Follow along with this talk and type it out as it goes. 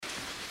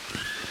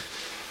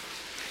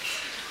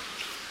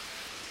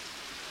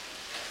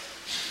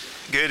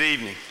Good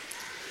evening.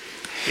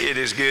 It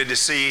is good to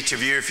see each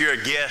of you. If you're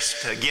a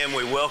guest, again,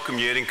 we welcome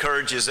you. It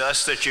encourages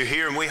us that you're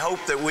here, and we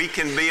hope that we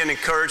can be an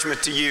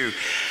encouragement to you.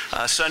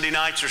 Sunday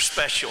nights are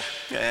special,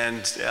 and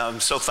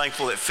I'm so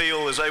thankful that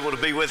Phil is able to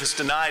be with us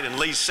tonight and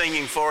lead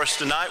singing for us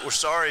tonight. We're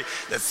sorry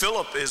that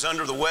Philip is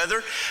under the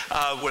weather.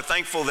 We're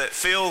thankful that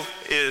Phil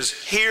is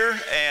here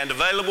and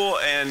available,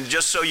 and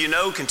just so you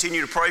know,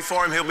 continue to pray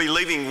for him. He'll be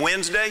leaving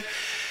Wednesday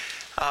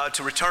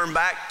to return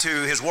back to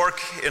his work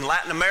in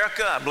Latin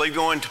America. I believe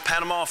going to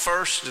Panama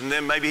first, and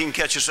then maybe he can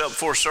catch us up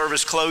before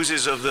service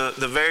closes of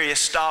the various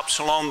stops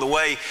along the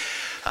way.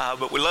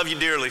 But we love you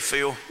dearly,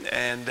 Phil,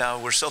 and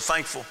we're so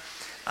thankful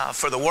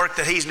for the work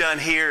that he's done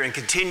here and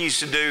continues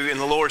to do in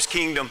the Lord's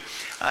kingdom,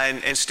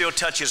 and still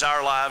touches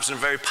our lives in a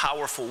very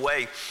powerful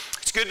way.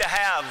 It's good to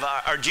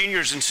have our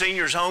juniors and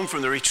seniors home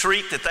from the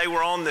retreat that they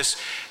were on this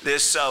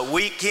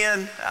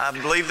weekend. I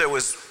believe there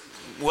was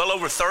well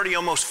over 30,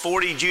 almost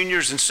 40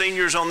 juniors and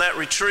seniors on that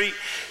retreat.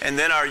 And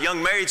then our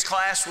young marrieds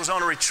class was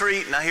on a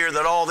retreat, and I hear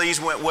that all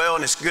these went well,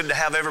 and it's good to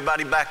have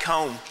everybody back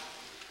home.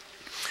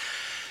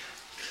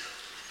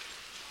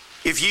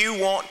 If you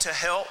want to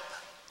help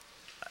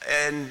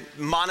and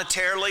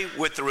monetarily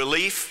with the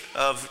relief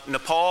of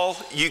Nepal,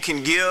 you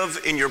can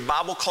give in your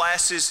Bible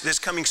classes this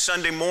coming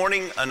Sunday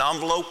morning. An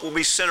envelope will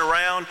be sent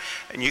around,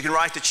 and you can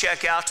write the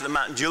check out to the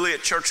Mount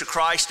Juliet Church of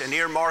Christ and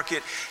earmark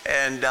it,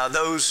 and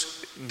those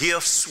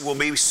gifts will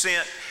be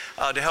sent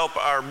to help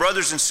our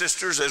brothers and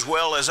sisters as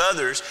well as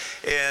others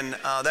in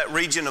that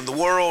region of the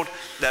world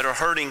that are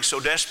hurting so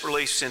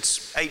desperately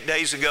since 8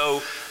 days ago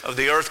of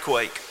the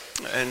earthquake.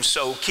 And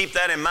so keep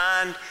that in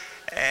mind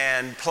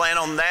and plan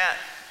on that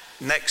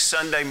next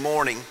Sunday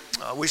morning.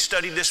 We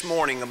studied this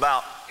morning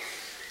about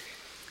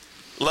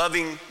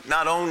loving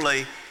not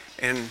only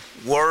in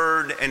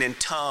word and in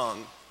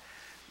tongue,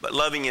 but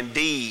loving in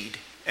deed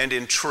and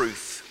in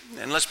truth.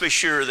 And let's be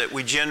sure that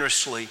we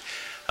generously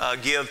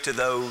give to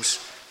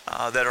those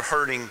that are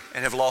hurting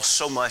and have lost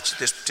so much at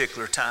this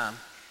particular time.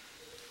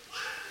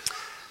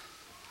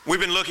 We've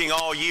been looking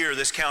all year,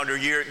 this calendar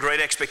year, at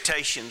Great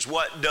Expectations.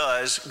 What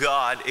does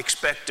God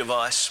expect of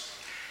us?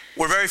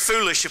 We're very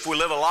foolish if we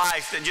live a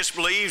life that just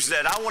believes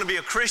that I want to be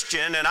a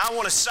Christian and I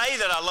want to say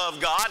that I love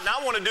God and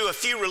I want to do a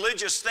few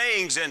religious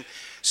things, and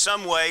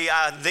some way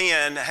I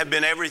then have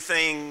been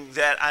everything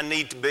that I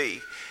need to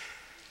be.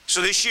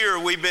 So this year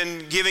we've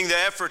been giving the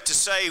effort to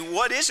say,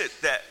 what is it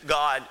that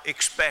God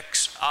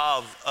expects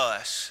of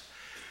us?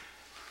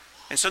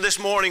 And so this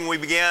morning we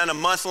began a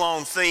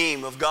month-long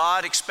theme of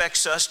God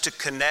expects us to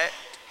connect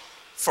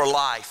for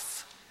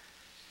life.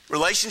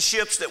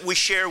 Relationships that we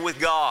share with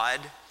God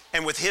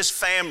and with His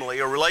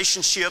family are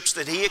relationships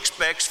that He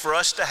expects for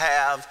us to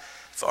have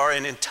for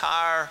an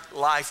entire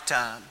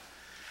lifetime.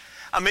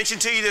 I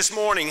mentioned to you this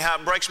morning how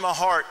it breaks my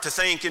heart to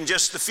think in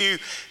just the few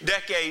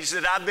decades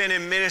that I've been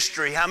in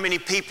ministry, how many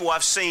people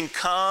I've seen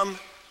come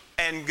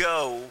and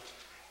go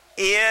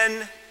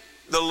in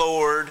the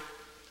Lord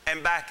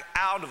and back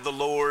out of the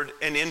Lord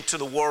and into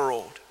the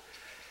world.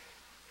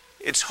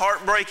 It's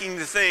heartbreaking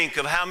to think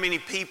of how many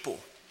people,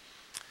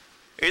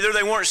 either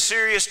they weren't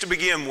serious to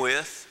begin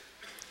with,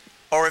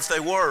 or if they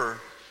were,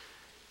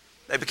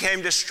 they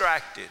became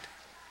distracted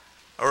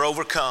or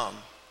overcome.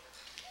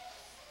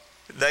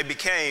 They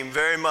became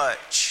very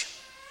much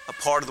a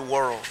part of the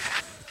world.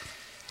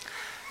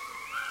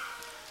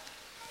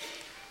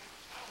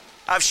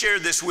 I've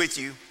shared this with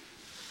you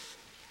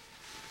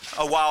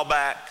a while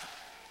back,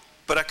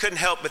 but I couldn't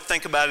help but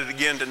think about it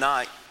again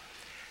tonight.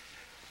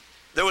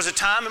 There was a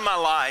time in my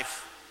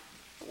life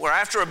where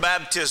after a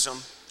baptism,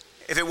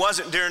 if it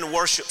wasn't during the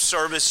worship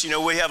service,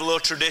 we have a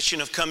little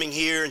tradition of coming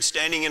here and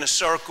standing in a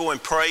circle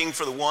and praying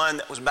for the one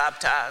that was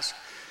baptized.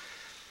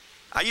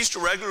 I used to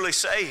regularly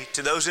say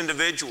to those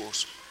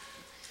individuals,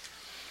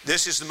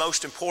 this is the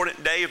most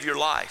important day of your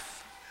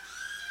life.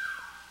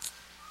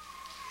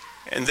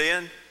 And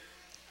then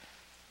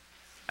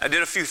I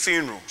did a few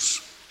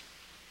funerals.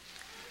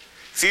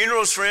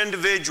 Funerals for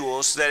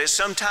individuals that at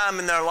some time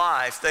in their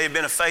life they had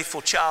been a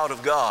faithful child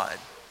of God,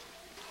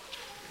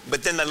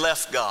 but then they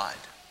left God.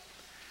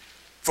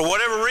 For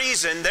whatever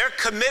reason, their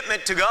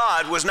commitment to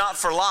God was not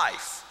for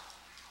life.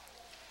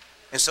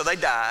 And so they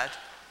died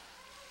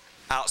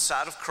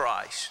outside of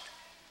Christ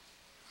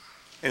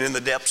and in the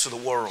depths of the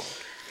world.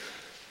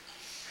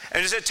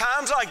 And it's at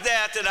times like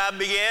that that I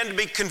began to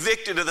be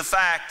convicted of the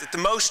fact that the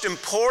most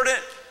important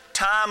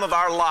time of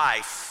our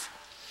life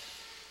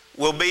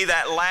will be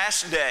that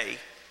last day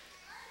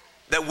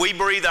that we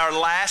breathe our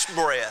last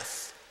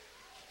breath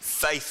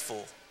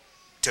faithful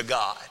to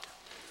God.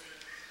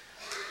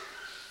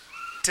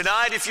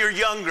 Tonight, if you're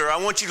younger,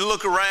 I want you to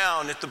look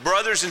around at the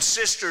brothers and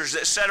sisters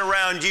that sat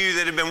around you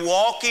that have been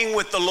walking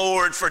with the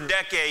Lord for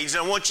decades.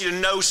 And I want you to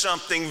know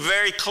something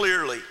very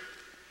clearly.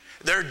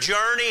 Their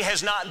journey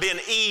has not been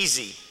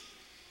easy.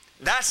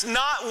 That's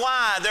not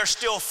why they're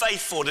still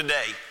faithful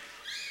today.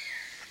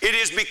 It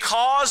is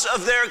because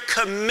of their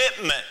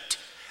commitment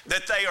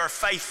that they are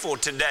faithful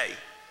today.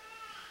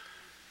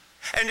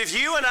 And if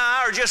you and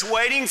I are just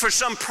waiting for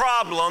some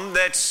problem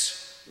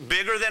that's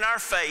bigger than our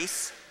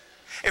faith,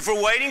 if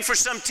we're waiting for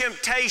some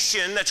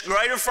temptation that's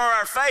greater for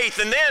our faith,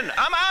 and then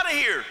I'm out of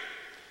here,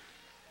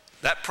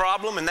 that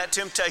problem and that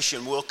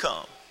temptation will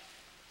come.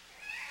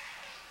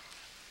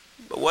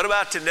 But what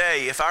about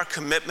today if our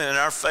commitment and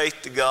our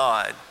faith to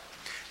God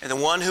and the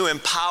one who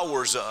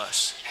empowers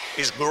us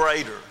is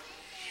greater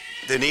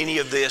than any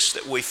of this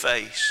that we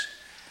face?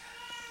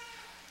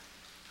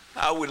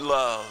 I would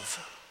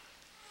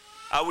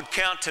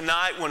count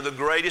tonight one of the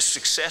greatest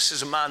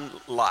successes of my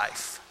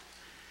life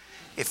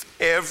if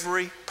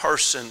every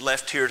person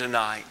left here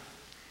tonight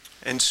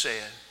and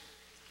said,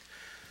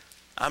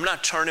 I'm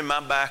not turning my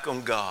back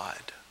on God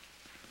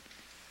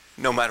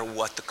no matter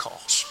what the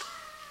cost.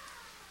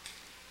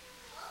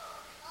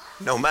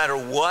 No matter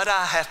what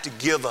I have to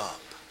give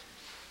up,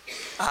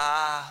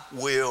 I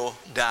will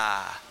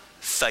die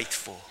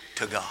faithful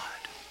to God.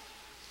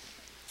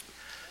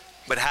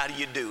 But how do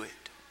you do it?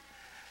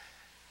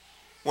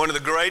 One of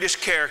the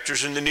greatest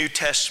characters in the New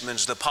Testament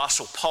is the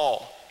Apostle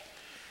Paul.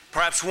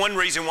 Perhaps one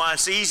reason why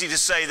it's easy to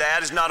say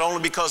that is not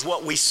only because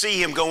what we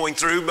see him going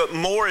through, but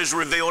more is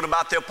revealed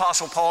about the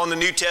Apostle Paul in the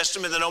New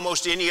Testament than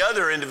almost any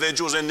other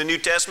individuals in the New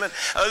Testament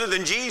other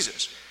than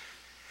Jesus.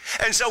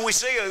 And so we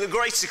see the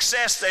great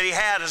success that he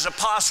had as an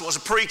apostle, as a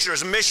preacher,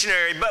 as a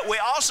missionary, but we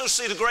also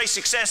see the great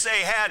success that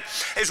he had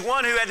as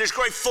one who had this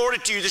great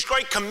fortitude, this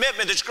great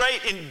commitment, this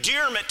great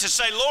endearment to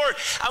say, Lord,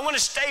 I want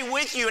to stay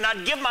with you and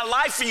I'd give my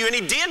life for you. And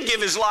he did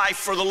give his life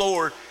for the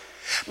Lord.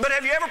 But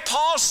have you ever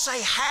paused to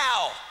say,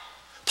 how?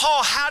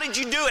 Paul, how did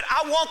you do it?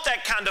 I want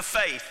that kind of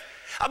faith.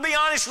 I'll be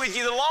honest with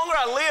you, the longer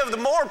I live, the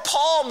more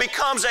Paul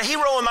becomes a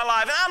hero in my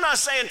life. And I'm not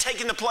saying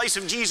taking the place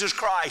of Jesus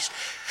Christ.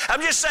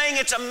 I'm just saying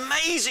it's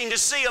amazing to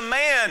see a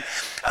man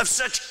of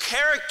such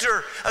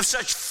character, of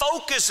such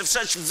focus, of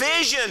such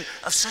vision,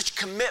 of such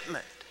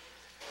commitment.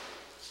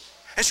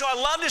 And so I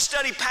love to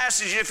study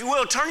passages. If you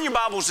will, turn your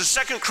Bibles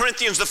to 2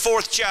 Corinthians, the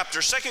 4th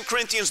chapter. 2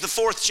 Corinthians, the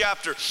 4th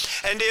chapter.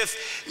 And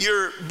if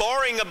you're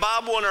borrowing a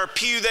Bible in our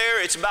pew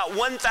there, it's about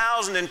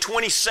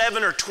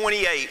 1027 or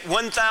 28.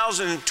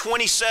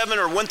 1027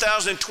 or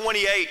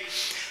 1028.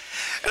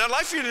 And I'd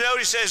like for you to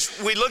notice as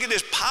we look at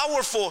this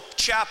powerful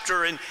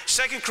chapter in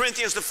 2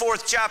 Corinthians, the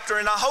 4th chapter,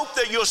 and I hope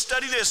that you'll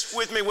study this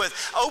with me with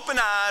open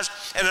eyes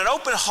and an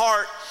open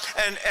heart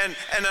and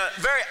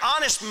a very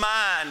honest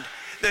mind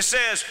that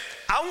says,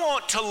 I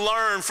want to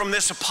learn from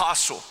this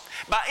apostle.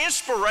 By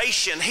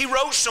inspiration, he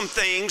wrote some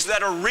things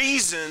that are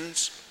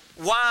reasons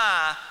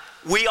why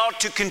we ought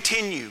to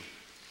continue.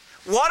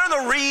 What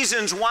are the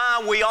reasons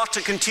why we ought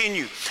to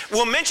continue?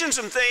 We'll mention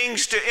some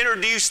things to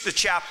introduce the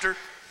chapter,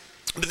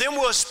 but then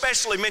we'll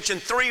especially mention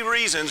 3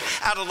 reasons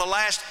out of the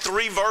last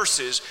 3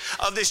 verses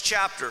of this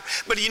chapter.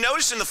 But you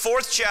notice in the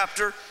 4th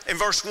chapter, in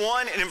verse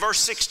 1 and in verse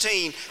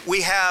 16,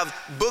 we have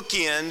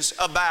bookends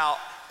about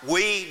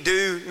we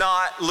do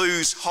not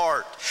lose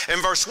heart.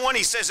 In verse 1,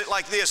 he says it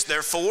like this,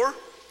 therefore,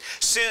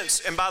 since,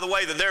 and by the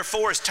way, the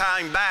therefore is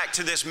tying back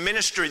to this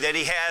ministry that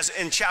he has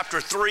in chapter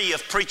 3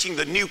 of preaching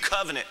the new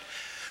covenant.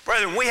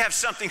 Brethren, we have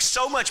something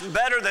so much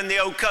better than the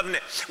old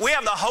covenant. We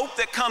have the hope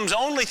that comes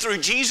only through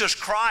Jesus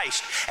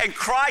Christ. And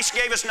Christ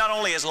gave us not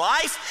only his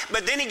life,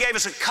 but then he gave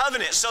us a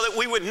covenant so that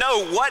we would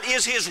know what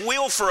is his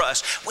will for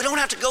us. We don't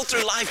have to go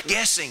through life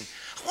guessing.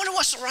 I wonder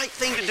what's the right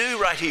thing to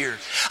do right here.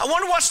 I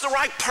wonder what's the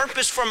right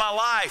purpose for my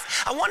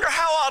life. I wonder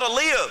how I ought to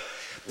live.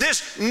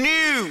 This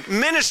new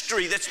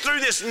ministry that's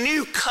through this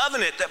new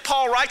covenant that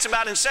Paul writes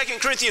about in 2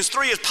 Corinthians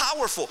 3 is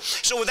powerful.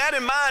 So with that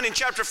in mind, in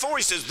chapter 4,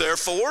 he says,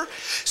 therefore,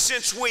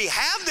 since we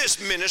have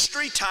this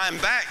ministry, time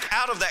back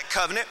out of that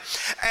covenant,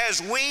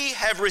 as we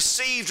have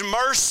received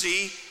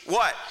mercy,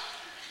 what?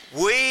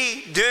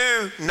 We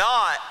do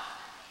not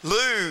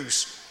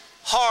lose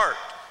heart.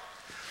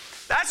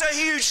 That's a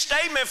huge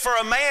statement for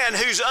a man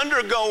who's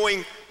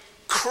undergoing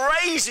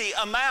crazy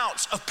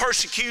amounts of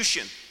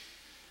persecution.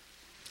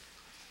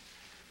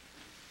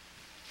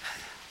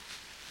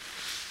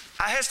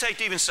 I hesitate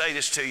to even say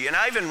this to you, and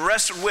I even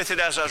wrestled with it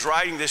as I was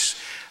writing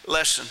this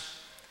lesson.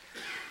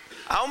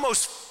 I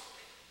almost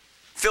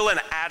feel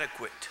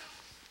inadequate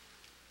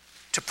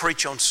to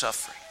preach on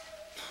suffering.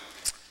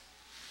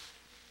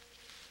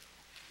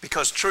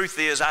 Because truth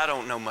is, I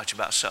don't know much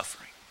about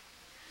suffering.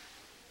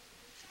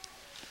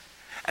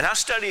 And I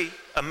study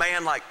a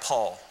man like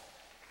Paul,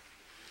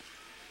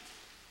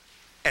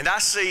 and I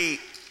see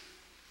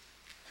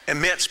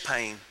immense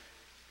pain,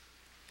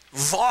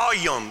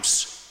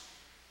 volumes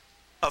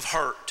of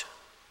hurt,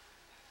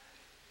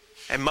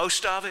 and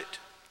most of it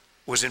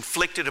was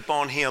inflicted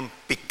upon him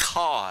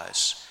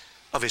because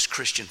of his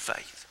Christian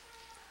faith.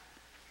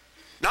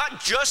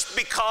 Not just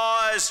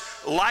because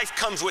life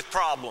comes with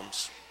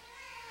problems,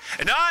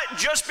 and not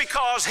just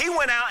because he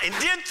went out and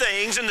did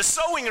things and the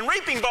sowing and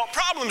reaping brought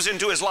problems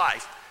into his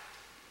life.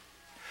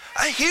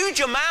 A huge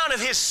amount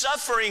of his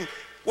suffering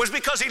was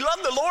because he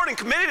loved the Lord and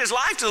committed his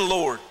life to the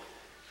Lord.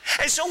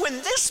 And so when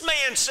this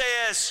man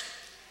says,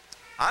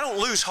 I don't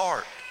lose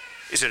heart,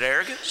 is it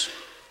arrogance?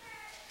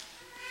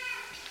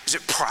 Is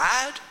it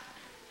pride?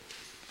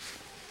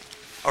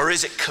 Or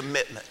is it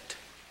commitment?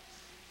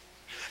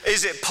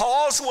 Is it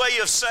Paul's way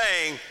of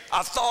saying,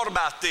 I've thought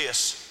about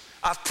this,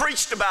 I've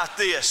preached about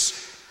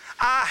this.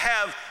 I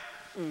have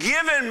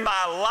given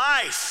my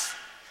life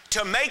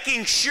to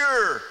making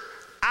sure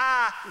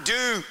I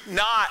do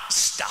not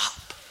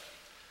stop.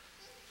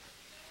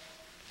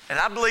 And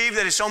I believe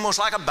that it's almost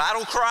like a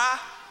battle cry.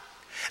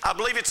 I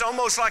believe it's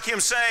almost like him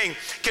saying,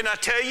 can I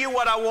tell you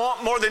what I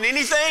want more than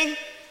anything?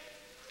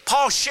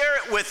 Paul, share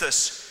it with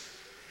us.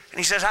 And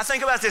he says, I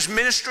think about this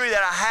ministry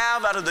that I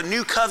have out of the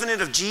new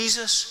covenant of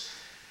Jesus.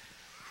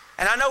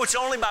 And I know it's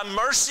only by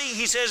mercy,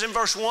 he says in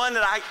verse 1,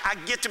 that I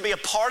get to be a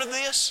part of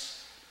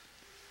this.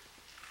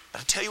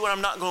 But I tell you what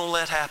I'm not going to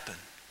let happen.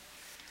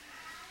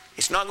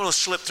 It's not going to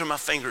slip through my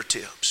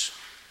fingertips.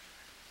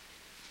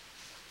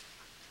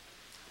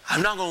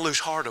 I'm not going to lose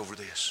heart over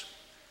this.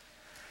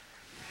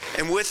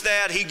 And with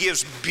that, he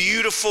gives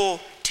beautiful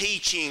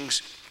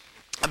teachings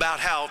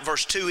about how,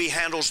 verse 2, he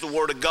handles the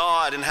Word of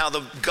God and how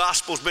the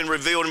gospel's been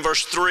revealed in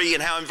verse 3,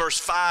 and how in verse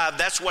 5,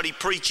 that's what he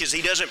preaches.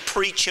 He doesn't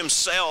preach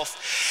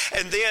himself.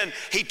 And then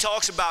he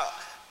talks about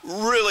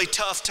really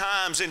tough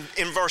times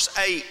in verse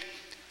 8.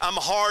 I'm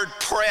hard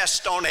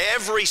pressed on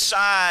every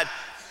side,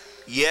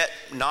 yet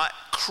not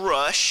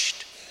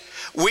crushed.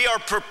 We are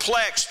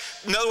perplexed.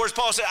 In other words,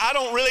 Paul said, I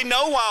don't really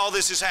know why all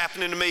this is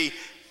happening to me,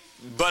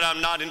 but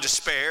I'm not in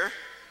despair.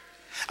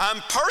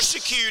 I'm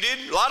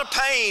persecuted, a lot of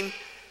pain,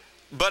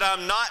 but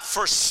I'm not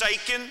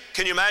forsaken.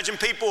 Can you imagine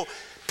people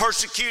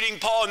persecuting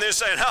Paul and then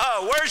saying,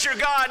 oh, where's your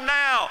God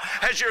now?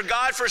 Has your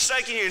God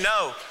forsaken you?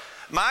 No.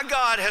 My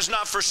God has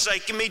not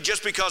forsaken me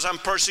just because I'm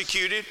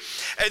persecuted.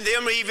 And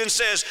then he even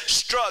says,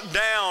 struck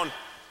down,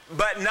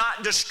 but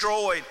not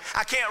destroyed.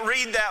 I can't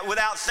read that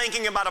without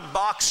thinking about a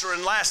boxer.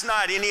 And last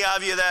night, any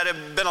of you that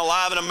have been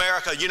alive in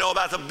America, you know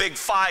about the big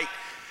fight.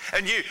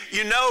 And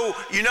you know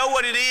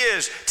what it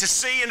is to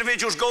see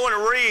individuals go in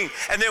a ring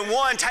and then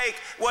one take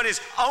what is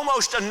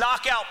almost a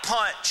knockout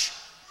punch.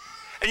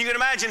 And you can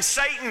imagine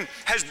Satan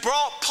has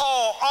brought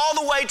Paul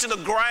all the way to the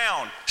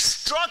ground,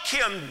 struck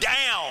him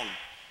down.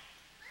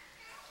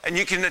 And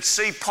you can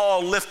see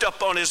Paul lift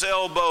up on his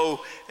elbow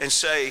and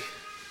say,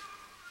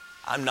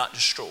 I'm not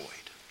destroyed.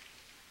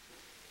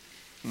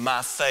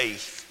 My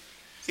faith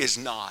is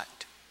not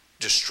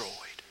destroyed.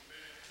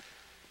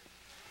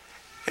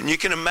 And you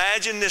can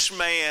imagine this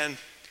man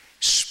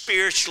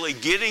spiritually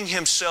getting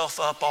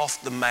himself up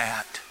off the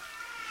mat.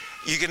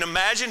 You can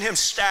imagine him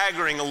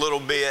staggering a little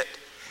bit,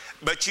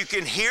 but you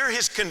can hear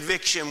his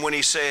conviction when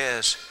he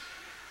says,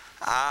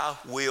 I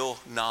will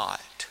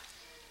not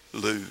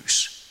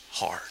lose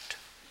heart.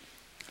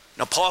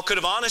 Now, Paul could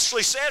have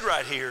honestly said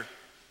right here,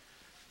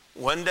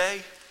 one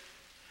day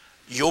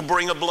you'll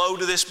bring a blow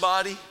to this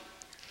body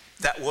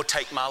that will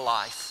take my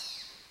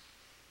life.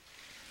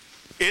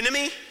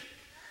 Enemy,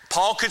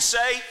 Paul could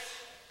say,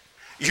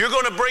 you're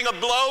going to bring a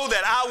blow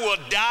that I will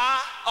die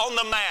on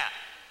the mat.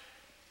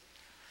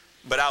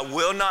 But I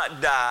will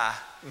not die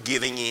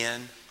giving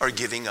in or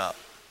giving up.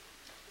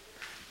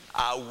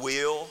 I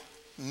will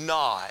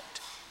not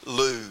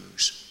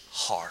lose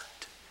heart.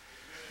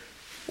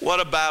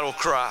 What a battle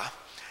cry.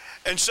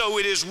 And so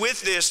it is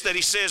with this that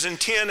he says in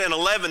 10 and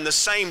 11 the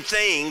same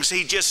things.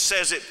 He just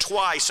says it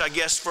twice, I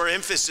guess, for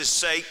emphasis'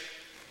 sake.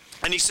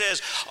 And he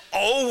says,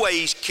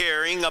 always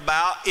caring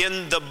about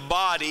in the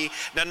body.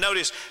 Now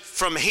notice,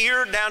 from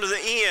here down to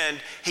the end,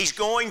 he's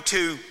going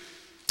to,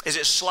 is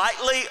it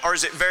slightly or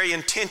is it very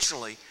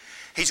intentionally?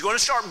 He's going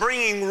to start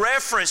bringing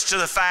reference to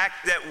the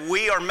fact that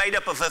we are made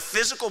up of a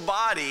physical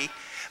body,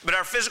 but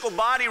our physical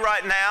body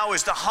right now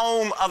is the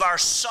home of our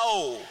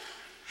soul.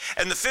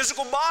 And the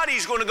physical body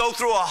is going to go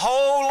through a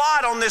whole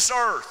lot on this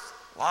earth.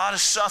 A lot of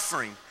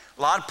suffering,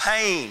 a lot of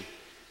pain.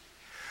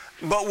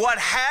 But what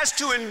has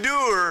to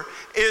endure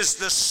is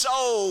the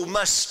soul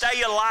must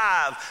stay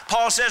alive.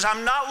 Paul says,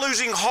 I'm not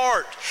losing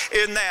heart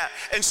in that.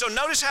 And so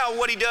notice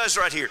what he does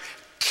right here.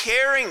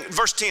 Caring,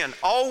 verse 10,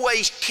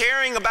 always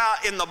caring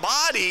about in the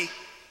body,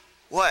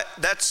 what?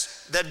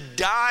 That's the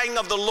dying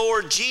of the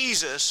Lord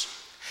Jesus,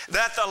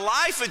 that the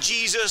life of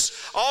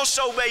Jesus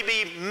also may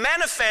be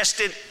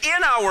manifested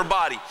in our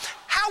body.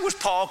 How was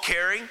Paul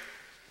carrying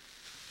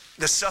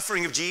the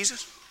suffering of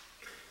Jesus?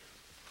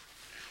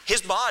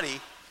 His body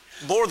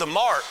bore the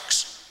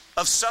marks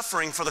of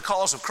suffering for the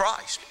cause of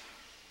Christ.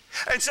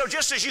 And so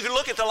just as you can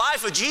look at the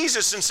life of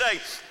Jesus and say,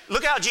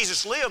 look how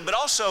Jesus lived, but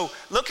also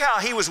look how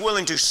he was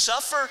willing to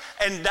suffer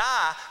and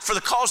die for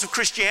the cause of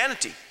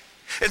Christianity.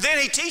 And then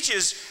he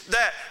teaches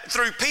that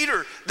through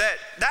Peter that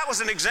was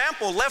an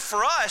example left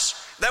for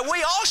us, that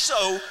we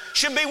also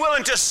should be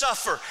willing to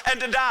suffer and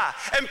to die.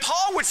 And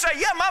Paul would say,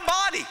 yeah, my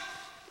body.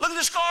 Look at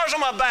the scars on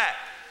my back.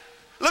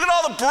 Look at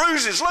all the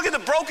bruises. Look at the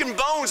broken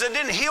bones that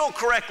didn't heal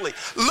correctly.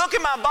 Look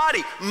at my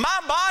body. My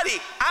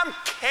body, I'm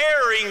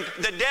carrying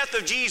the death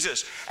of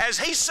Jesus. As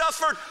he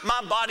suffered,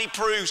 my body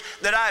proves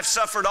that I have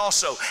suffered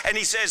also. And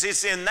he says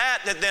it's in that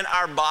then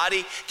our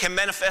body can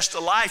manifest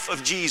the life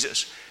of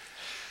Jesus.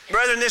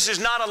 Brethren, this is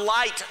not a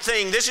light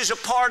thing. This is a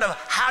part of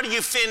how do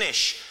you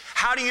finish?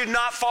 How do you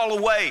not fall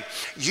away?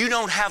 You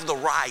don't have the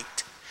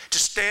right to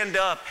stand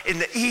up in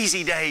the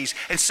easy days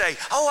and say,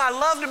 oh, I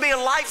love to be a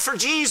light for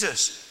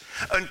Jesus.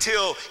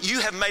 until you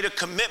have made a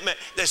commitment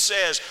that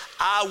says,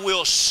 I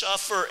will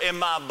suffer in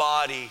my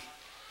body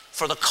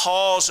for the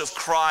cause of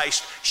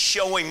Christ,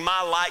 showing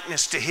my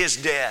likeness to his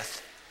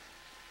death.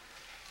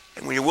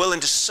 And when you're willing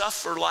to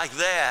suffer like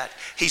that,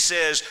 he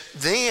says,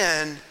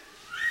 then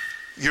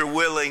you're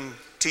willing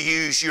to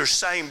use your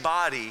same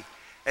body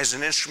as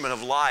an instrument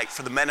of light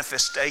for the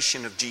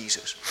manifestation of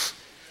Jesus.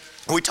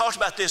 We talked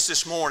about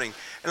this morning,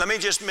 and let me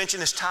just mention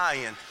this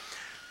tie-in.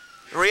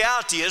 The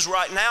reality is,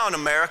 right now in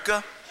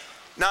America,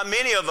 not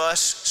many of us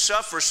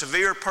suffer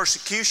severe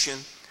persecution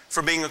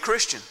for being a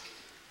Christian.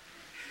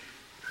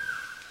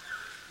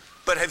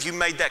 But have you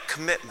made that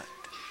commitment?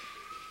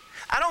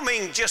 I don't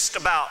mean just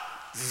about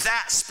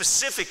that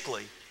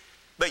specifically,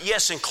 but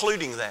yes,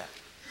 including that.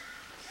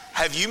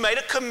 Have you made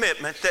a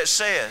commitment that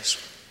says,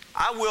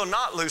 I will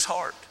not lose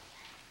heart?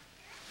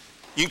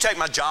 You can take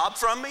my job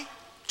from me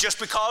just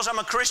because I'm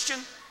a Christian,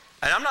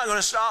 and I'm not going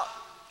to stop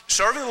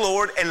serving the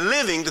Lord and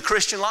living the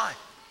Christian life.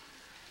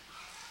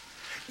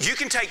 You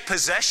can take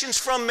possessions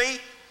from me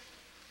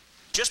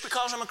just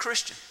because I'm a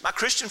Christian, my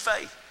Christian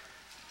faith.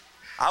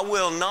 I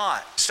will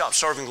not stop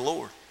serving the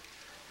Lord.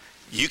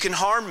 You can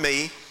harm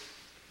me.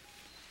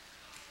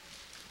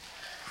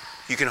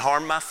 You can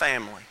harm my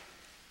family.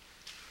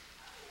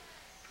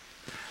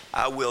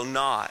 I will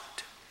not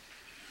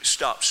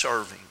stop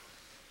serving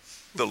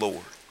the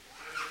Lord.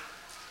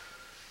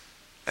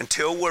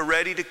 Until we're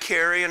ready to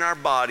carry in our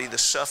body the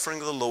suffering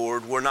of the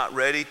Lord, we're not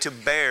ready to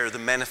bear the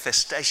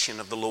manifestation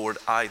of the Lord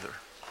either.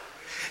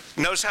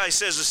 Notice how he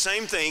says the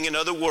same thing in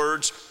other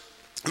words,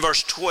 in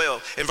verse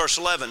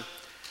 11.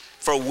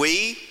 For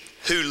we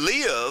who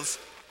live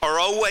are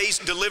always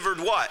delivered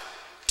what?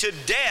 To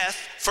death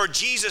for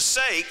Jesus'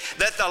 sake,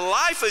 that the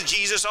life of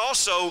Jesus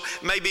also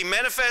may be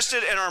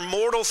manifested in our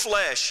mortal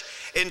flesh.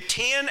 In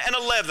 10 and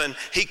 11,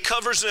 he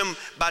covers them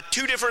by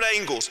two different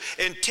angles.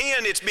 In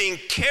 10, it's being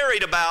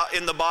carried about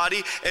in the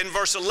body. In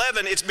verse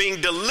 11, it's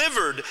being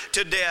delivered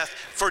to death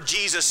for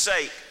Jesus'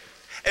 sake.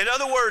 In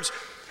other words,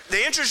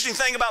 the interesting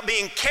thing about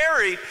being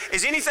carried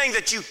is anything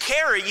that you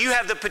carry, you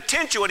have the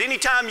potential at any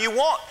time you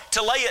want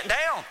to lay it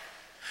down.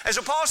 And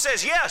so Paul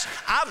says, yes,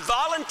 I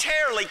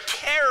voluntarily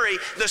carry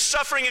the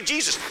suffering of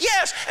Jesus.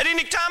 Yes, at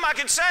any time I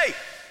can say,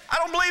 I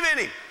don't believe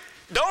in him.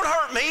 Don't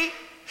hurt me.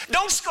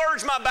 Don't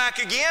scourge my back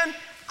again.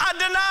 I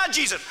deny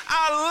Jesus.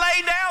 I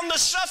lay down the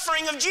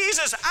suffering of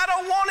Jesus. I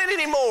don't want it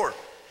anymore.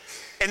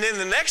 And then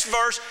the next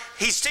verse,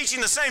 he's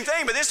teaching the same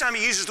thing, but this time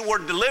he uses the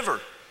word deliver.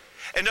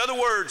 In other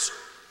words,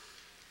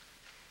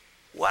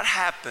 what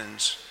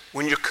happens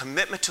when your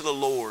commitment to the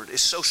Lord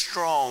is so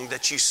strong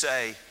that you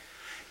say,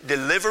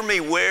 deliver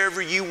me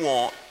wherever you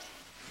want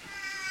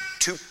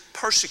to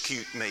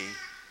persecute me,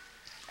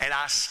 and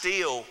I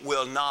still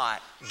will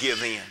not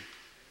give in.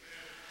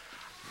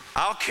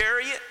 I'll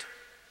carry it,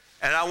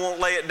 and I won't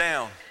lay it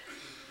down.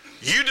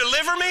 You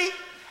deliver me,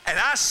 and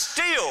I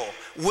still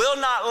will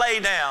not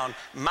lay down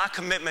my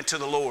commitment to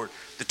the Lord.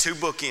 The two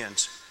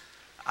bookends.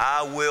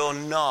 I will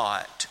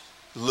not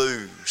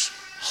lose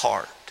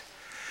heart.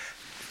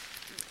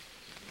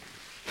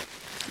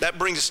 That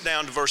brings us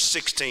down to verse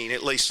 16,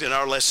 at least in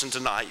our lesson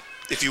tonight.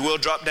 If you will,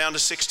 drop down to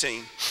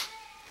 16.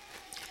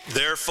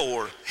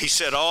 Therefore, he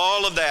said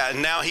all of that,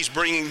 and now he's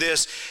bringing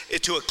this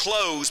to a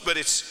close, but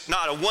it's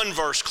not a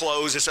one-verse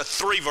close, it's a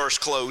three-verse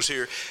close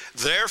here.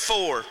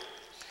 Therefore,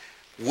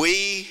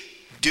 we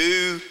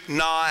do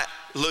not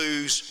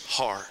lose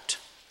heart,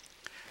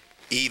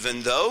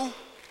 even though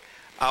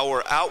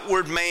our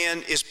outward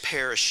man is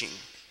perishing,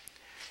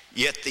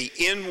 yet the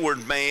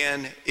inward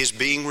man is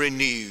being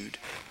renewed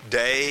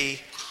day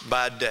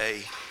by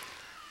day.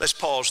 Let's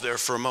pause there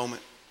for a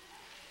moment.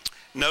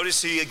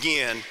 Notice he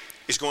again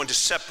is going to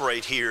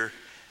separate here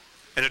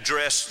and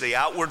address the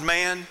outward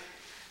man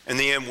and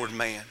the inward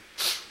man,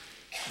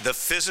 the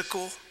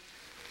physical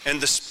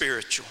and the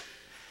spiritual.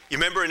 You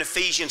remember in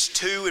Ephesians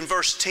 2 and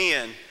verse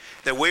 10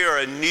 that we are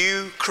a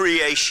new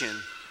creation,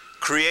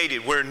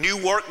 created. We're a new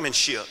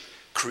workmanship,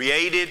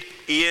 created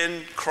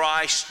in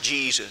Christ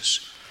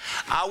Jesus.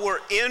 Our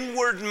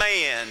inward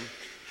man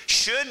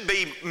should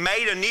be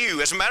made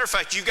anew. As a matter of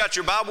fact, you've got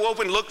your Bible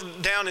open,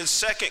 look down in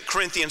 2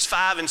 Corinthians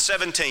 5 and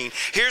 17.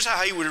 Here's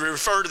how he would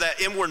refer to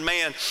that inward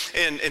man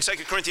in 2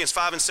 Corinthians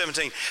 5 and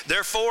 17.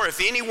 Therefore,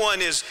 if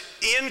anyone is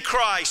in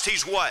Christ,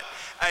 he's what?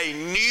 A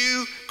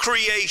new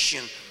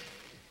creation.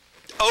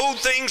 Old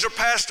things are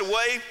passed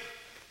away.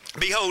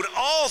 Behold,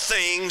 all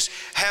things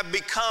have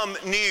become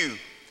new.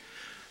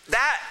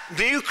 That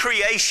new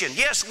creation,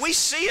 yes, we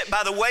see it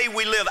by the way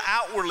we live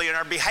outwardly in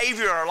our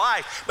behavior, our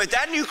life, but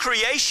that new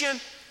creation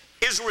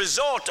is a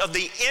result of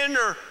the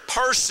inner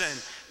person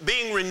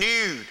being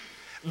renewed,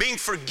 being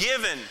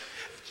forgiven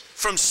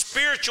from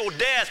spiritual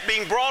death,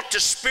 being brought to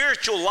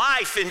spiritual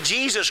life in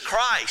Jesus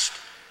Christ.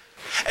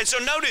 And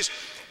so notice,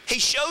 he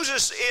shows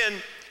us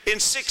in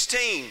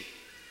 16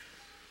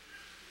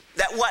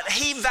 that what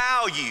he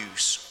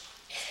values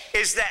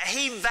is that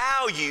he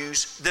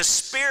values the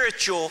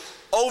spiritual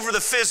over the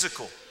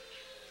physical.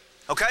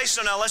 Okay,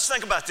 so now let's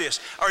think about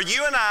this. Are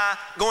you and I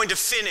going to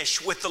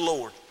finish with the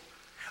Lord?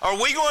 Are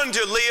we going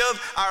to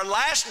live our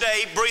last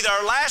day, breathe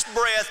our last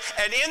breath,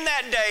 and in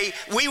that day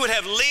we would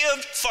have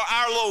lived for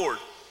our Lord?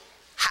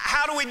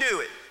 How do we do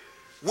it?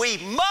 We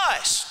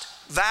must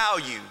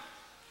value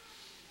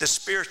the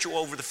spiritual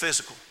over the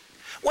physical.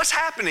 What's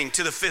happening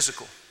to the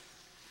physical?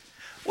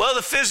 Well,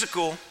 the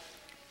physical,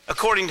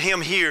 according to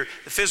him here,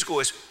 the physical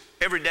is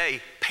every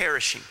day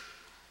perishing.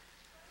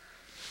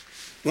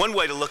 One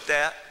way to look at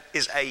that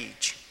is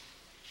age.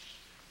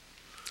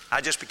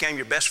 I just became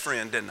your best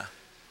friend, didn't I?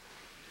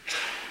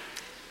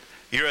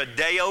 You're a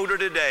day older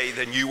today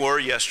than you were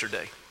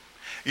yesterday.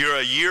 You're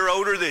a year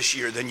older this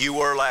year than you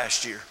were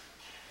last year.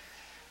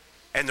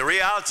 And the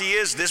reality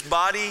is this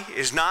body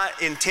is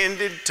not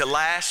intended to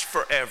last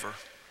forever.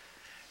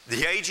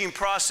 The aging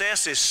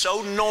process is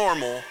so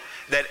normal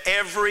that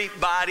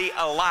everybody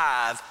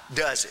alive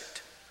does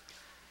it.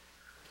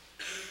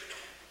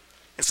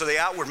 And so the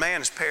outward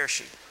man is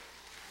perishing.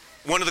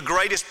 One of the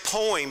greatest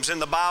poems in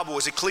the Bible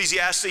is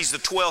Ecclesiastes, the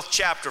 12th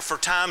chapter. For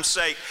time's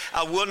sake,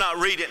 I will not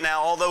read it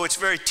now, although it's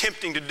very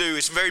tempting to do.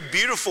 It's a very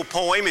beautiful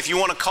poem, if you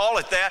want to call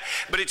it that,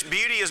 but its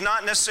beauty is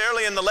not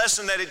necessarily in the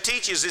lesson that it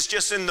teaches. It's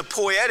just in the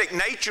poetic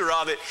nature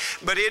of it.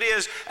 But it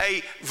is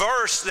a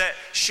verse that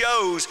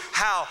shows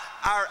how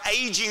our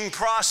aging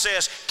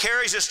process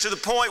carries us to the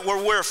point where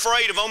we're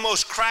afraid of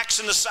almost cracks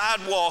in the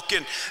sidewalk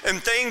and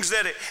things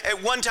that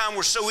at one time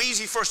were so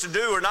easy for us to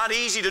do or not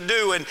easy to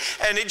do. And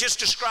it just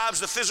describes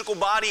the physical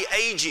body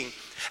aging.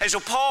 And so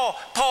Paul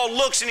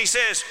looks and he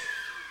says,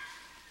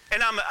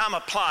 and I'm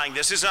applying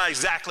this. It's not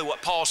exactly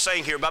what Paul's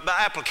saying here, but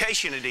by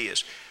application it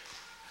is.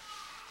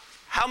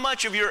 How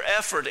much of your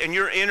effort and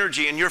your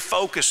energy and your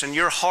focus and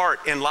your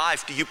heart in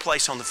life do you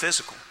place on the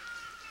physical?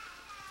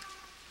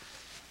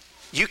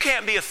 You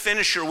can't be a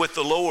finisher with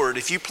the Lord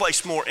if you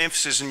place more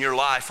emphasis in your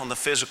life on the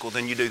physical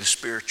than you do the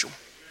spiritual.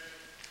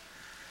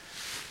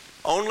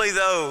 Only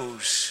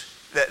those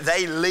that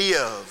they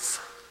live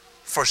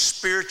for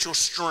spiritual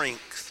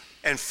strength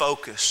and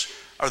focus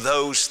are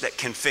those that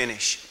can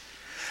finish.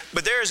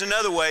 But there is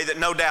another way that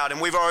no doubt,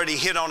 and we've already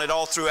hit on it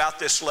all throughout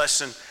this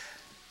lesson.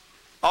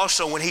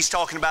 Also, when he's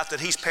talking about that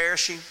he's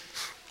perishing,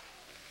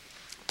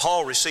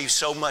 Paul received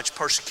so much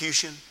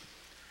persecution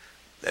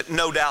that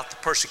no doubt the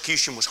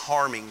persecution was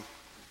harming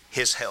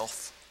his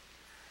health.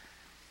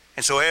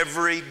 And so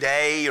every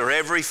day or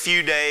every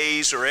few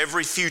days or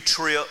every few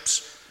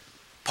trips,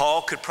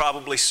 Paul could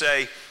probably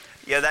say,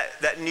 yeah,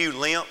 that new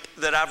limp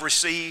that I've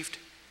received,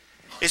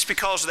 it's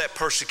because of that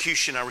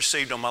persecution I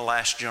received on my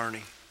last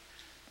journey.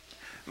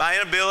 My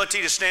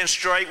inability to stand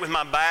straight with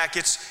my back,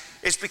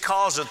 it's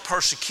because of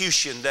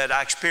persecution that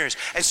I experienced.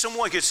 And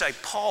someone could say,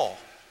 Paul,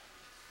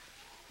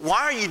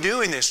 why are you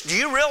doing this? Do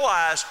you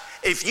realize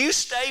if you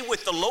stay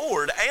with the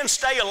Lord and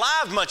stay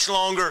alive much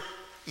longer,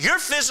 your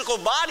physical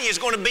body is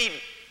going to be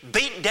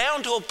beat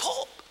down to a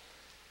pulp?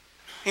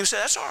 He would say,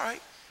 that's all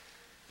right.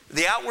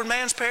 The outward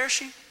man's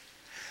perishing.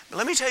 But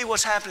let me tell you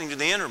what's happening to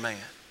the inner man.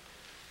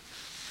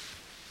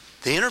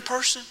 The inner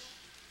person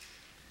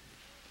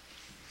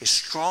is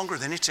stronger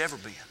than it's ever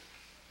been.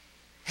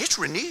 It's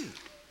renewed.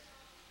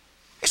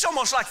 It's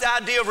almost like the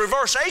idea of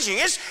reverse aging.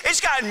 It's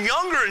gotten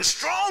younger and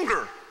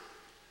stronger.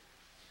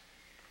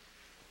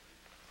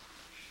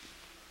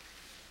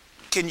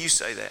 Can you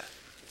say that?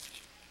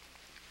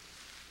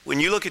 When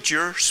you look at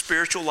your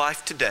spiritual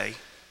life today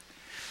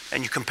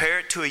and you compare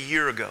it to a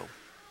year ago,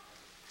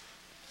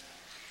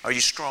 are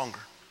you stronger?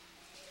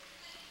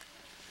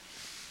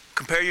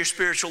 Compare your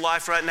spiritual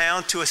life right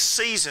now to a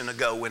season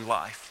ago in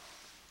life.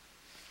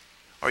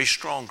 Are you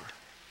stronger?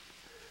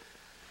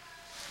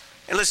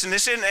 And listen,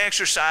 this isn't an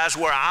exercise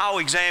where I'll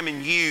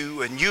examine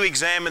you and you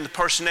examine the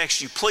person next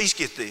to you. Please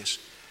get this.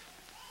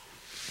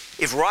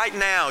 If right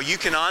now you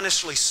can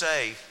honestly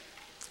say,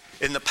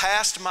 in the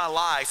past of my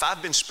life,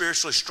 I've been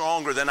spiritually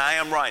stronger than I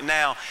am right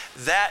now,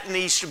 that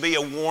needs to be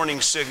a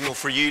warning signal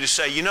for you to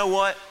say, you know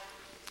what?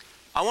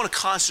 I want to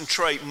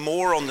concentrate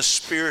more on the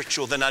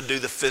spiritual than I do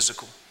the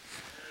physical.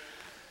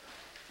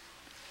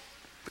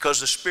 Because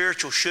the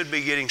spiritual should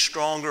be getting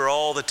stronger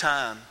all the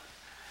time.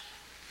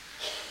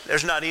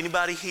 There's not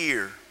anybody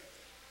here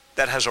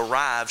that has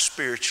arrived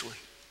spiritually.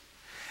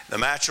 The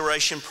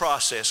maturation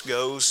process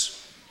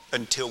goes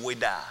until we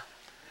die.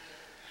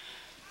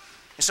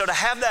 And so to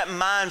have that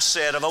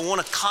mindset of I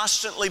want to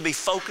constantly be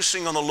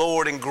focusing on the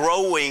Lord and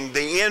growing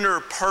the inner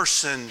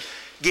person,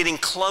 getting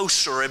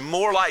closer and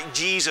more like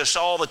Jesus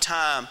all the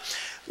time.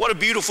 What a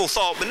beautiful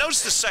thought. But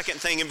notice the second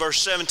thing in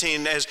verse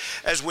 17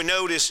 as we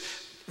notice,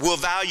 we'll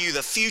value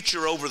the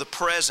future over the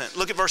present.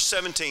 Look at verse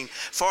 17.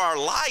 For our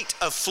light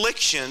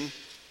affliction,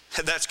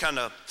 that's kind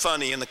of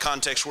funny in the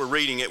context we're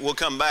reading it. We'll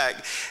come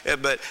back.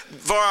 But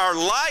for our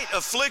light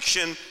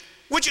affliction,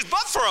 which is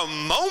but for a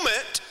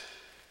moment,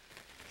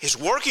 is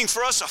working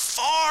for us a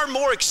far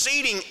more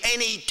exceeding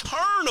and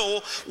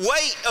eternal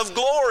weight of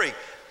glory.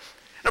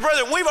 Now,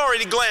 brethren, we've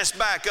already glanced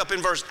back up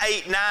in verse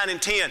 8, 9,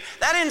 and 10.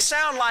 That didn't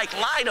sound like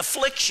light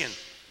affliction.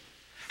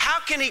 How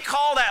can he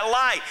call that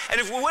light? And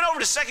if we went over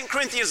to 2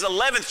 Corinthians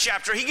 11th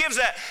chapter, he gives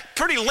that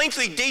pretty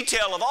lengthy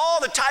detail of all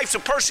the types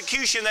of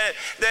persecution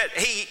that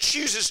he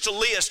chooses to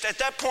list at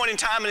that point in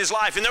time in his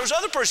life. And there was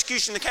other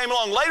persecution that came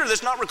along later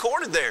that's not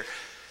recorded there.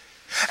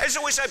 And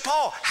so we say,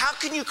 Paul, how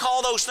can you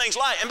call those things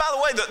light? And by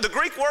the way, the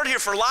Greek word here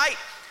for light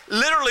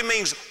literally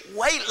means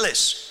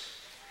weightless.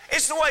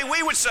 It's the way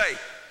we would say,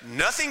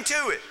 nothing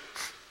to it.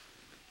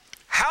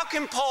 How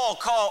can Paul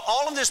call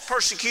all of this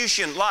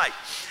persecution light?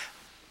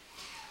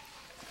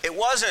 It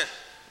wasn't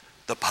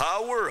the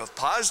power of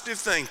positive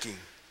thinking.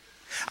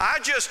 I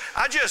just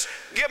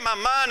get my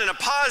mind in a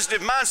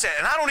positive mindset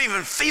and I don't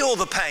even feel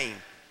the pain.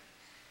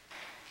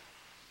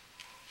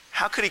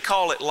 How could he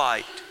call it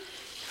light?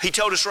 He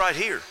told us right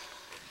here.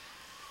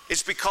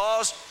 It's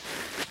because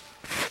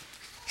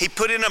he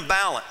put in a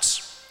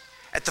balance.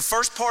 At the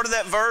first part of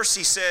that verse,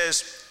 he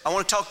says, I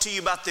want to talk to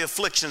you about the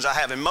afflictions I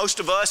have. And most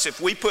of us, if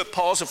we put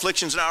Paul's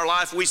afflictions in our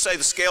life, we say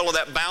the scale of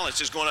that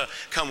balance is going to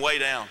come way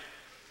down.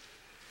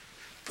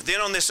 But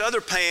then on this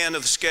other pan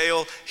of the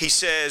scale, he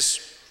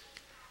says,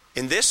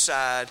 in this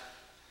side,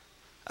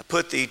 I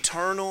put the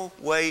eternal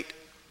weight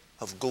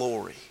of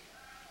glory.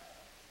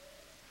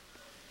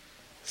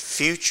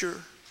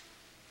 Future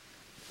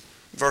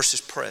versus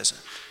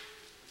present.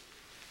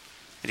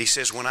 And he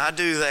says, when I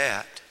do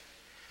that,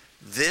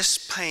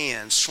 this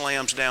pan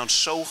slams down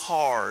so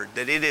hard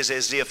that it is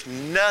as if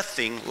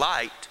nothing,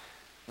 light,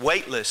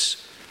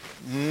 weightless,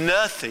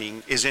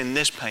 nothing is in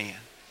this pan.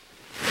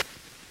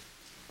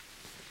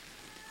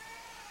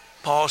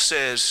 Paul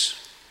says,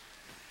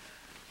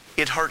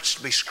 it hurts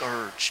to be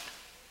scourged.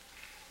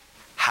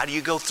 How do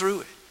you go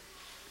through it?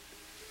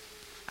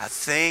 I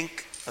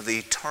think of the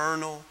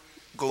eternal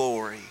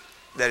glory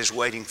that is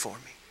waiting for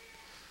me.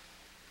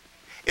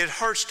 It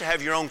hurts to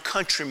have your own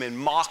countrymen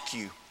mock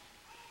you,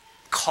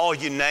 call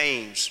you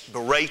names,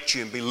 berate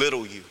you, and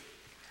belittle you.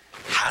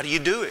 How do you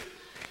do it?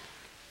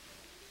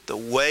 The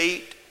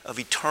weight of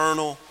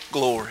eternal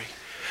glory.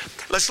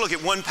 Let's look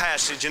at one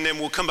passage and then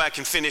we'll come back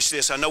and finish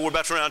this. I know we're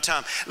about to run out of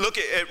time. Look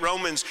at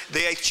Romans, the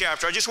 8th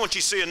chapter. I just want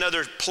you to see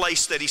another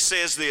place that he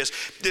says this.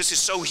 This is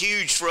so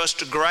huge for us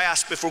to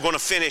grasp if we're going to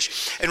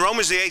finish. In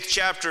Romans, the 8th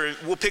chapter,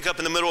 we'll pick up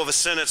in the middle of a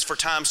sentence for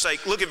time's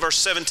sake. Look at verse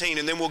 17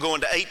 and then we'll go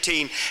into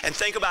 18 and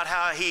think about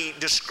how he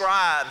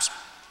describes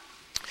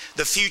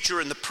the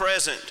future and the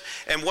present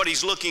and what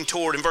he's looking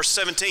toward. In verse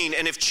 17,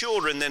 and if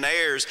children then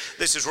heirs,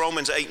 this is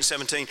Romans 8 and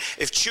 17,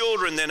 if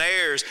children then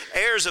heirs,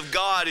 heirs of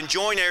God and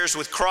joint heirs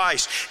with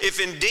Christ, if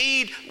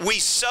indeed we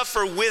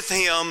suffer with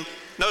him,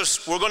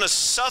 notice we're going to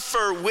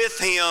suffer with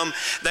him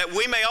that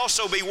we may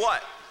also be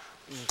what?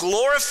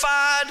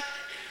 Glorified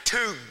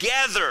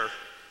together.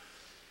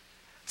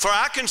 For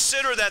I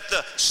consider that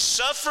the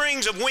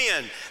sufferings of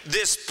when?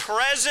 This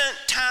present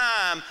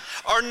time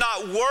are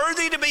not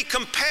worthy to be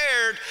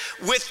compared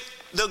with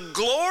the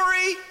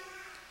glory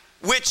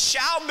which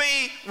shall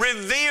be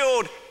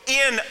revealed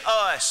in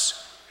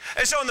us.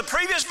 And so in the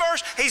previous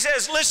verse, he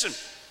says, listen,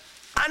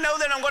 I know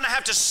that I'm going to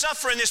have to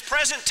suffer in this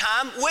present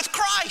time with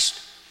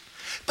Christ.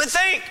 But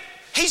think,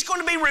 he's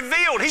going to be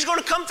revealed. He's going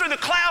to come through the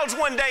clouds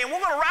one day and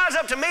we're going to rise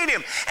up to meet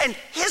him. And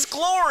his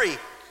glory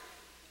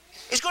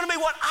is going to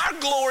be what our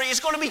glory is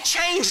going to be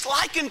changed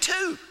likened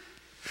to.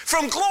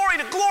 From glory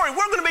to glory,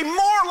 we're going to be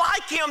more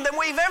like him than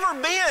we've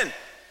ever been.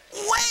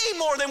 Way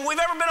more than we've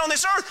ever been on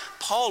this earth.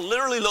 Paul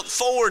literally looked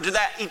forward to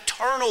that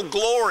eternal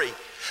glory.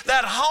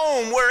 That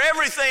home where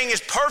everything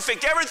is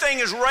perfect, everything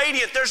is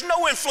radiant. There's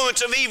no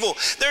influence of evil.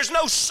 There's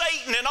no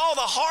Satan and all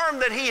the harm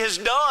that he has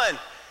done.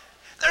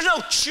 There's no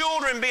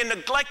children being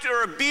neglected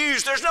or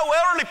abused. There's no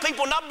elderly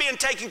people not being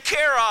taken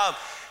care of.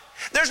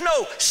 There's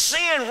no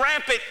sin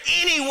rampant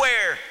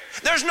anywhere.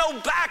 There's no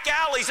back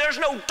alleys. There's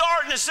no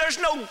darkness. There's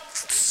no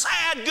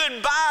sad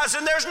goodbyes.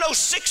 And there's no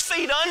 6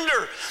 feet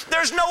under.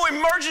 There's no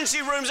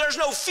emergency rooms. There's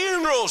no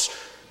funerals.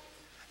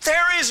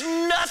 There is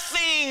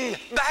nothing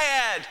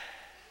bad.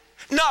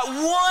 Not 1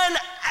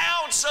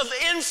 ounce of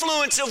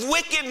influence of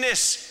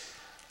wickedness.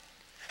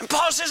 And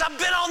Paul says, I've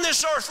been on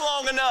this earth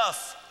long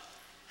enough.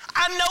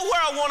 I know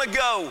where I want to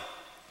go.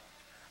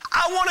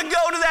 I want to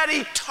go to that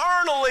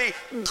eternally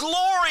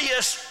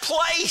glorious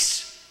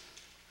place.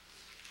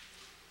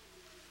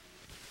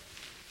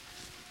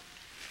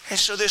 And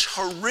so this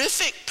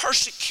horrific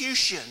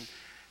persecution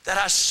that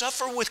I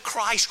suffer with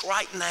Christ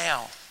right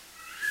now,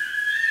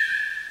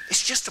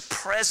 it's just a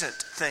present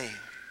thing.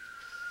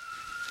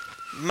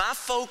 My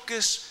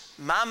focus,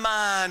 my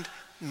mind,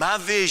 my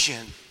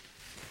vision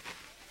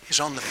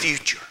is on the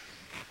future.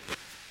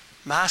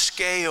 My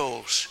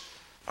scales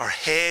are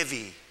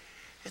heavy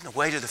in the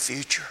weight of the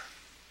future.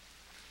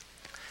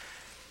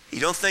 You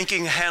don't think you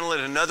can handle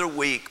it another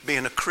week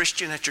being a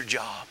Christian at your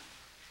job.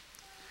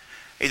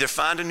 Either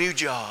find a new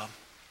job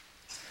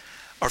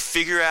or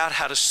figure out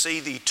how to see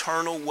the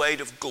eternal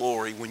weight of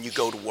glory when you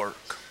go to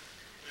work.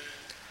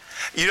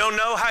 You don't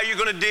know how you're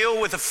going to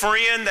deal with a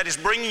friend that is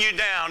bringing you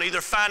down.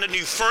 Either find a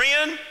new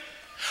friend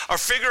or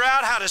figure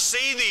out how to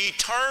see the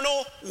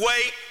eternal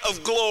weight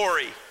of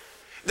glory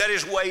that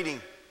is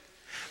waiting.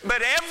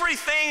 But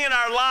everything in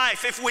our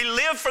life, if we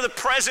live for the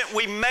present,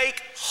 we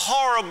make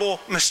horrible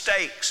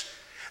mistakes.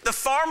 The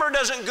farmer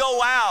doesn't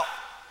go out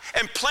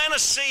and plant a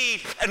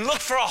seed and look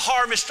for a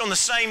harvest on the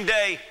same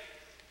day.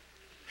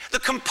 The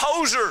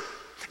composer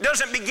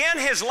doesn't begin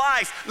his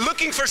life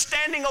looking for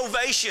standing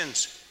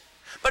ovations,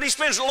 but he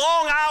spends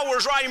long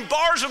hours writing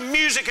bars of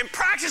music and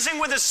practicing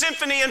with a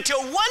symphony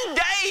until one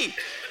day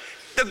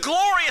the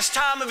glorious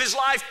time of his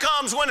life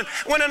comes when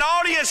an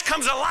audience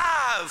comes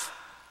alive.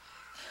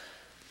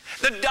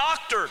 The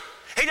doctor,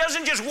 he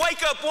doesn't just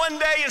wake up one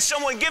day and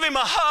someone give him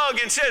a hug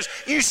and says,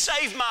 "You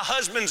saved my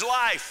husband's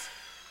life."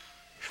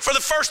 For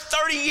the first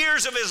 30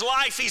 years of his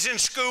life, he's in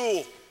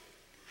school,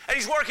 and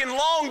he's working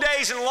long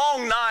days and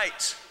long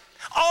nights.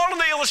 All of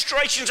the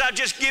illustrations I've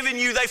just given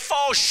you, they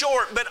fall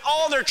short, but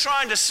all they're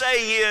trying to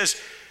say is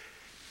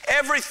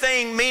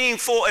everything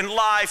meaningful in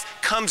life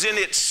comes in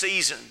its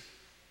season.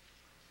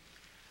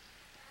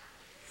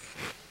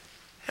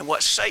 And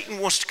what Satan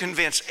wants to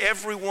convince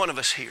every one of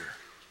us here,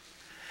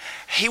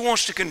 he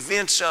wants to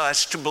convince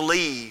us to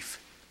believe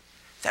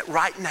that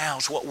right now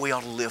is what we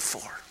ought to live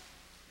for.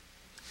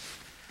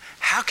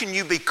 How can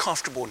you be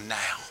comfortable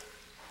now?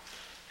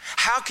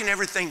 How can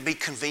everything be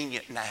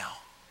convenient now?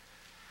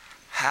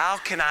 How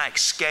can I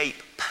escape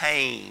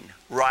pain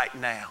right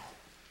now?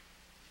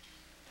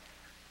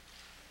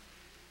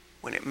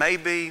 When it may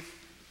be,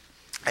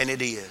 and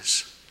it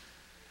is.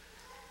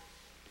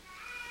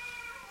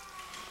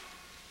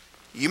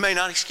 You may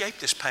not escape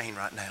this pain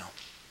right now.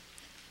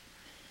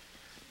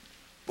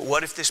 But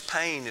what if this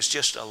pain is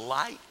just a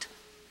light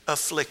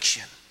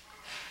affliction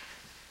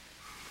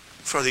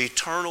for the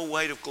eternal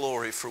weight of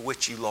glory for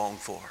which you long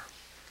for?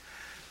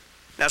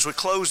 Now, as we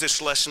close this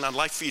lesson, I'd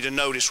like for you to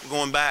notice, we're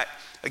going back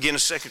again to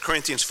 2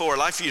 Corinthians 4. I'd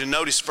like for you to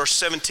notice verse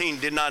 17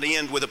 did not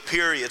end with a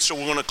period, so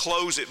we're going to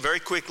close it very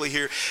quickly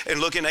here and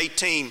look in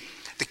 18.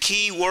 The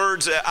key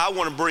words that I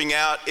want to bring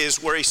out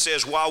is where he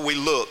says, while we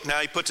look. Now,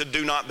 he puts a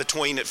do not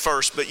between at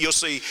first, but you'll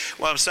see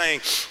what I'm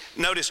saying.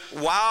 Notice,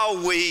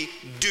 while we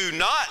do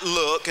not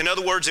look, in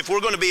other words, if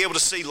we're going to be able to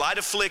see light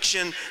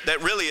affliction,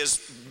 that really is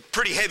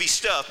pretty heavy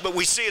stuff, but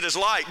we see it as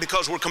light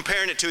because we're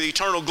comparing it to the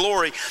eternal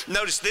glory.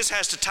 Notice this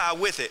has to tie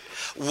with it.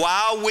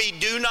 While we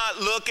do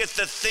not look at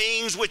the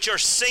things which are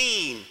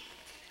seen,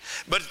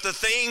 but the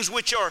things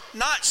which are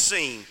not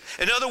seen.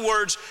 In other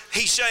words,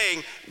 he's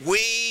saying,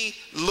 we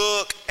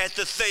look at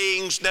the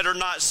things that are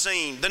not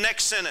seen. The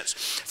next sentence,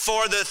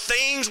 for the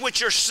things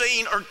which are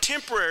seen are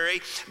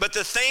temporary, but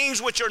the things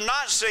which are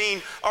not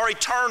seen are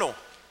eternal.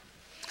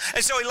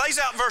 And so he lays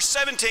out verse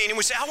 17, and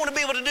we say, I want to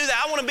be able to do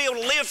that. I want to be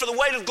able to live for the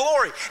weight of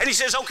glory. And he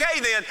says, okay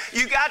then,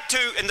 you got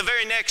to, in the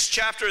very next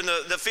chapter, in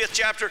the 5th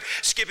chapter,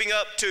 skipping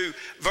up to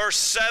verse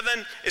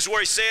 7, is where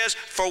he says,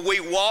 for we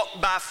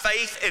walk by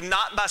faith and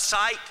not by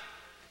sight.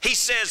 He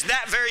says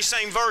that very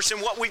same verse in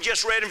what we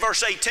just read in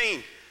verse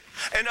 18.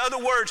 In other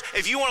words,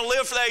 if you want to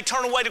live for that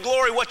eternal weight of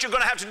glory, what you're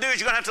going to have to do is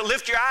you're going to have to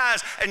lift your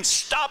eyes and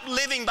stop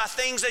living by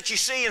things that you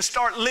see and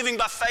start living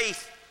by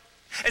faith.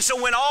 And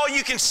so when all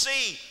you can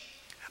see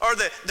are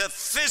the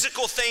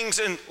physical things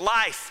in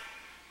life,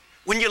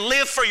 when you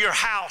live for your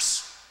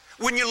house,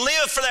 when you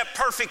live for that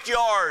perfect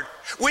yard,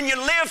 when you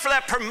live for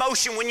that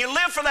promotion, when you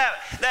live for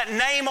that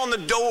name on the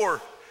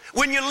door,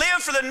 when you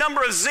live for the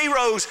number of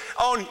zeros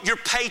on your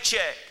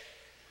paycheck,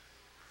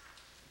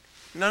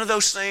 none of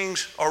those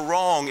things are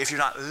wrong if you're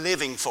not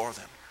living for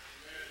them.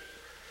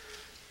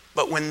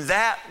 But when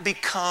that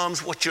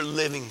becomes what you're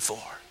living for,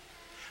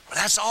 when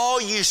that's all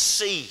you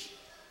see,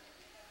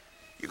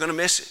 you're going to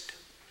miss it.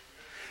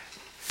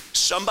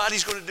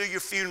 Somebody's going to do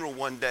your funeral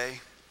one day,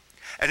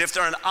 and if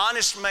they're an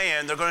honest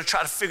man, they're going to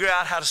try to figure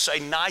out how to say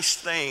nice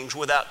things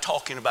without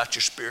talking about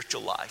your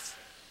spiritual life.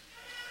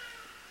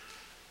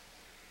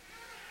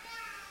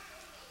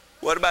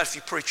 What about if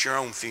you preach your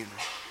own funeral?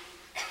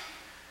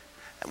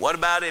 And what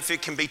about if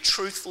it can be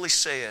truthfully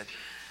said,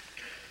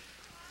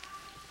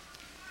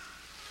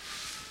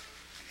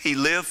 he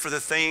lived for the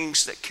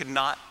things that could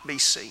not be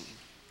seen.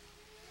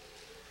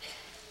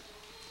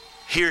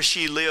 He or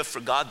she lived for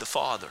God the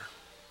Father,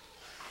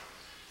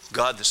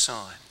 God the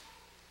Son,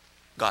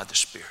 God the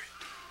Spirit.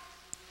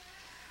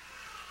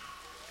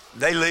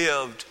 They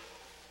lived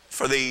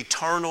for the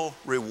eternal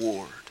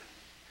reward.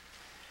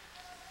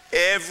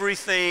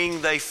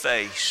 Everything they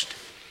faced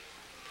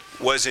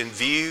was in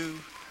view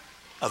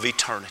of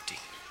eternity.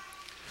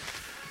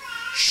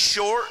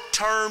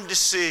 Short-term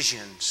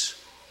decisions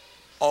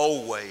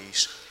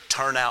always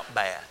turn out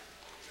bad.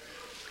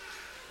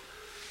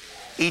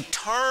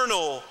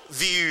 Eternal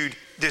viewed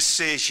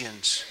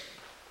decisions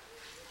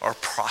are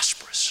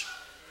prosperous.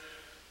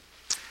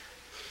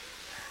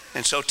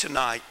 And so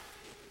tonight,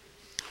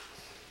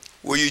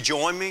 will you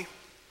join me,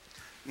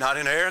 not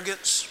in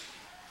arrogance,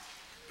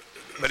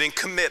 but in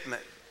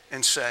commitment,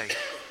 and say,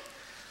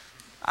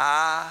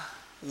 I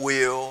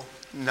will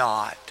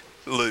not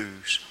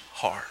lose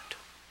heart.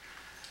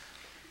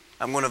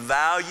 I'm going to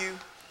value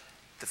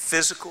the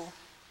physical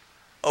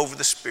over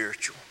the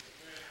spiritual.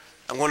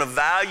 I'm going to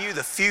value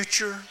the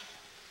future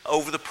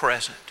over the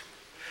present.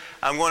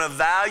 I'm going to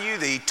value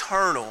the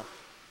eternal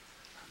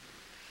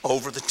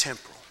over the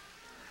temporal.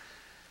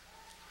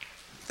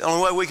 The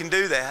only way we can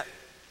do that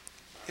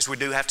is we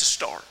do have to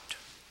start.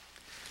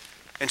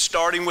 And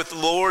starting with the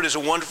Lord is a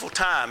wonderful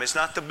time. It's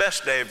not the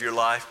best day of your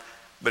life,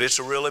 but it's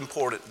a real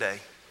important day.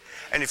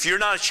 And if you're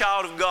not a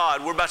child of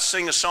God, we're about to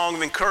sing a song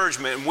of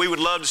encouragement, and we would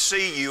love to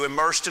see you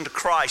immersed into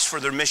Christ for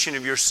the remission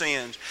of your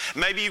sins.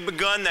 Maybe you've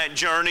begun that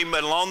journey,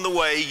 but along the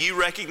way, you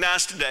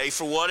recognize today,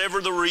 for whatever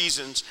the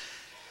reasons,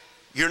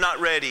 you're not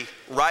ready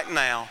right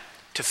now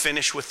to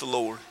finish with the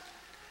Lord.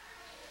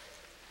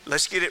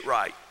 Let's get it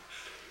right.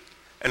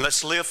 And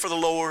let's live for the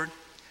Lord.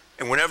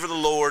 And whenever the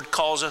Lord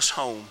calls us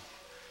home,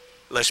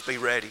 let's be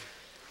ready.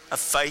 A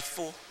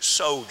faithful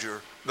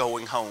soldier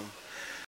going home.